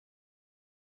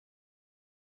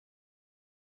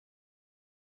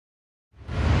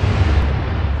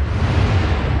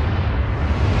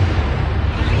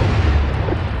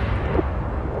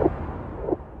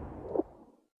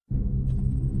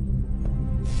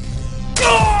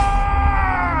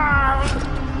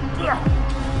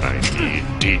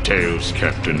details,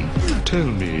 Captain. Tell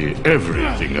me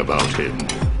everything about him.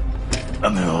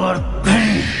 I'm in a lot of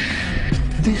pain.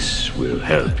 This will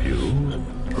help you.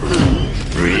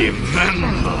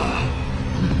 Remember.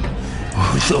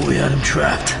 We thought we had him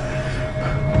trapped.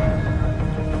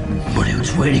 But he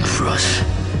was waiting for us.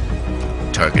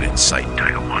 Target in sight,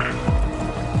 Dino 1.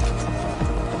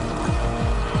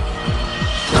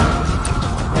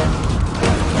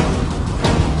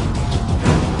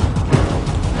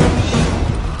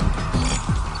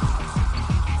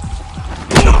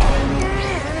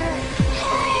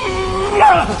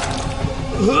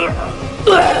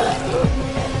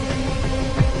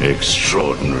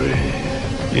 Extraordinary,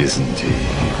 isn't he?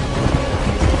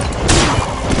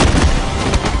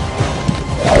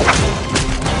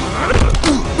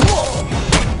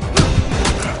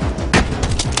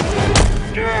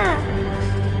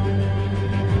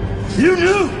 You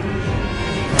knew!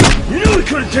 You knew we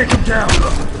couldn't take him down!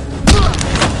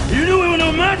 You knew we were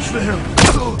no match for him!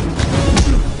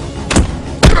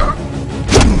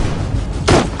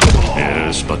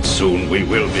 Yes, but soon we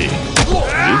will be.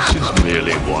 This is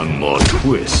merely one more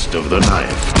twist of the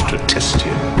knife to test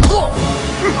him.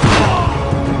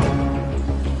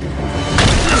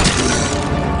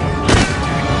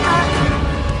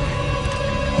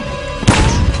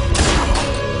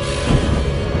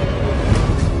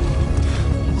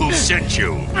 Who sent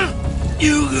you?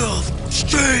 You go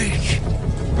strange!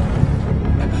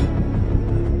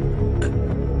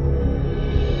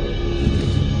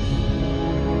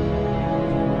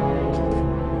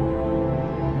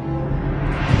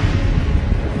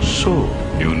 So,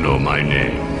 you know my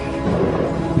name.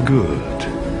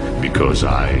 Good. Because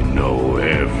I know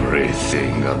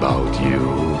everything about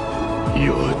you.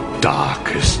 Your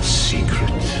darkest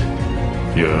secret.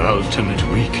 Your ultimate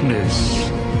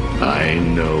weakness. I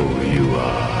know you